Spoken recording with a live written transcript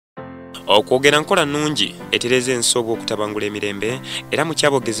okwogera nkola nnungi etereza ensobo okutabangula emirembe era mu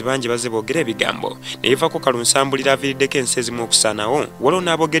kyabogezi bangi bazze boogera ebigambo ne bivaako kalunsambulira aviiriddeko ensi ezimu okusaanawo waliwo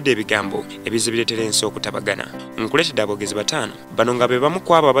n'abogedde ebigambo ebizibireetera ensi okutabagana. Nkuleetedde abogezi bataano bano nga be bamu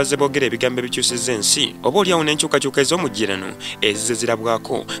ku abo abazze boogera ebigambo ebikyusizza ensi oba oliawo n'enkyukakyuka ez'omugirano ezizze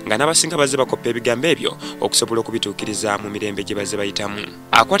zirabwako nga n'abasinga bazze bakoppa ebigambo ebyo okusobola okubituukiriza mu mirembe gye bazze bayitamu.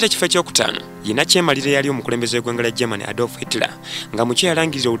 Akwata ekifo ekyokutaano yina kyemalira eyali omukulembeze w'eggwanga lya Germany Adolf Hitler nga mu kye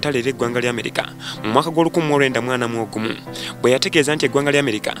yalangirira olutalo era eggwanga lya Amerika mu mwaka gw'ol1941 bwe yategeeza nti eggwanga lya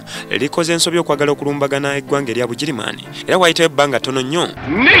Amerika likoze ensobi okwagala okulumbagana eggwanga erya Bugirimani era wayitawo ebbanga ttono nnyo.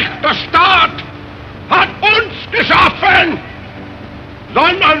 Nicht der Staat hat uns geschaffen,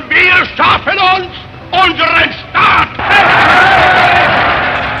 sondern wir schaffen uns unseren Staat.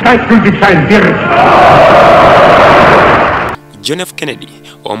 Gleichgültig sein wird. John F. Kennedy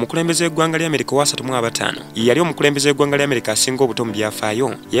omukulembeze w'eggwanga lya Amerika wa 35 yali omukulembeze w'eggwanga lya Amerika asinga obuto mu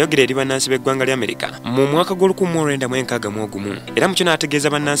byafaayo yayogera eri bannansi b'eggwanga lya Amerika mu mwaka gw'ol1961 era mu kyo n'ategeeza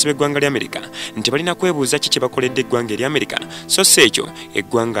bannansi b'eggwanga lya Amerika nti balina kwebuuza ki kye bakoledde eggwanga erya Amerika so si ekyo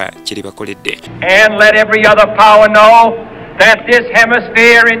eggwanga kye libakoledde. And let every other power know that this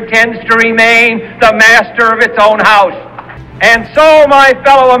hemisphere intends to remain the master of its own house. And so, my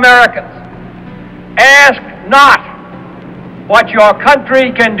fellow Americans, ask not what your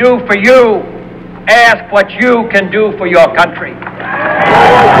country can do for you, ask what you can do for your country.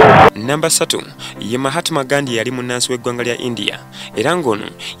 Namba 3 ye Mahatma Gandhi yali munnansi w'eggwanga lya India era ng'ono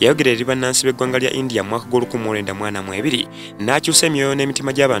yayogera eri bannansi b'eggwanga lya India mwaka gw'ol1942 n'akyusa emyoyo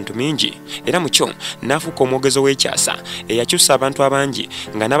n'emitima gy'abantu mingi era mu kyo n'afuuka omwogezi w'ekyasa eyakyusa abantu abangi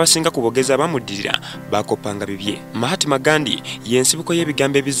nga n'abasinga ku boogezi abamuddirira baakoppanga bibye. Mahatma Gandhi y'ensibuko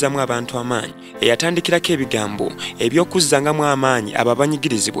y'ebigambo ebizzaamu abantu amaanyi eyatandikirako ebigambo eby'okuzzangamu amaanyi abo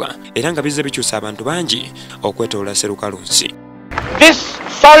abanyigirizibwa era nga bizze bikyusa abantu bangi okwetooloola sserukalunsi. This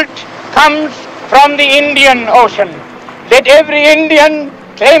salt comes from the Indian Ocean. Let every Indian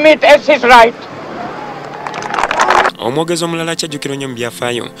claim it as his right. Omwogezi omulala kyajjukirwa nnyo mu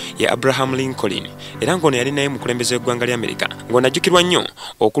byafaayo ye Abraham Lincoln era ng'ono yali naye mukulembeze w'eggwanga lya Amerika ng'ono ajjukirwa nnyo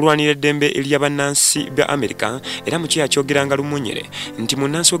okulwanira eddembe ery'abannansi ba Amerika era mu kyo yakyogeranga lumunyere nti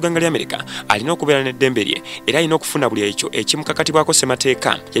munnansi w'eggwanga lya Amerika alina okubeera n'eddembe lye era alina okufuna buli ekyo ekimukakatibwako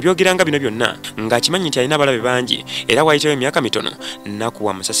ssemateeka. Yabyogeranga bino byonna ng'akimanyi nti alina abalabe bangi era waayitawo emyaka mitono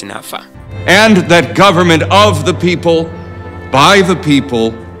n'akuwa amasasi n'afa. And that government of the people, by the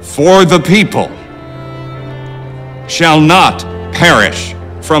people, for the people shall not perish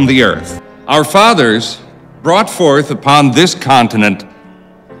from the earth. Our fathers brought forth upon this continent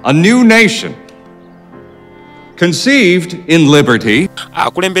a new nation, conceived in liberty.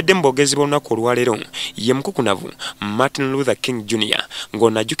 Akulembedde mu boogezi bw'olunaku olwaleero ye mukukunavu Martin Luther King Jr.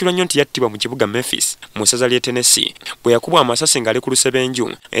 ng'ono ajjukirwa nnyo nti yattibwa mu kibuga Memphis mu ssaza ly'e Tennessee bwe yakubwa amasasi ng'ali ku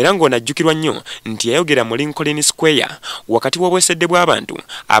lusebenju era ng'ono ajjukirwa nnyo nti yayogera mu Lincoln Square wakati w'obwesedde bw'abantu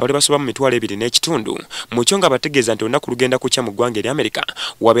abali basoba mu 2.5 mu kyo nga bategeeza nti olunaku lugenda kukya mu ggwanga erya Amerika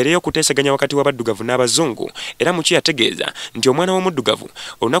wabeereyo okuteesaganya wakati w'abaddugavu n'abazungu era mu kyo yategeeza nti omwana w'omuddugavu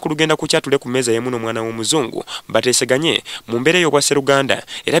olunaku lugenda kukya atule ku mmeeza y'emu n'omwana w'omuzungu bateesaganye mu mbeera ey'obwa Sseruganda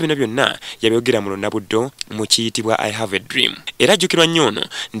era bino byonna yabyogera mu Lonnabuddo mu kiyitibwa I Have a Dream. Era ajjukirwa nnyo ono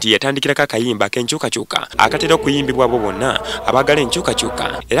nti yatandikirako akayimba ak'enkyukakyuka akatera okuyimbibwa abo bonna abaagala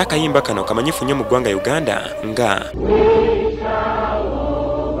enkyukakyuka era akayimba kano kamanyifu nnyo mu ggwanga Uganda nga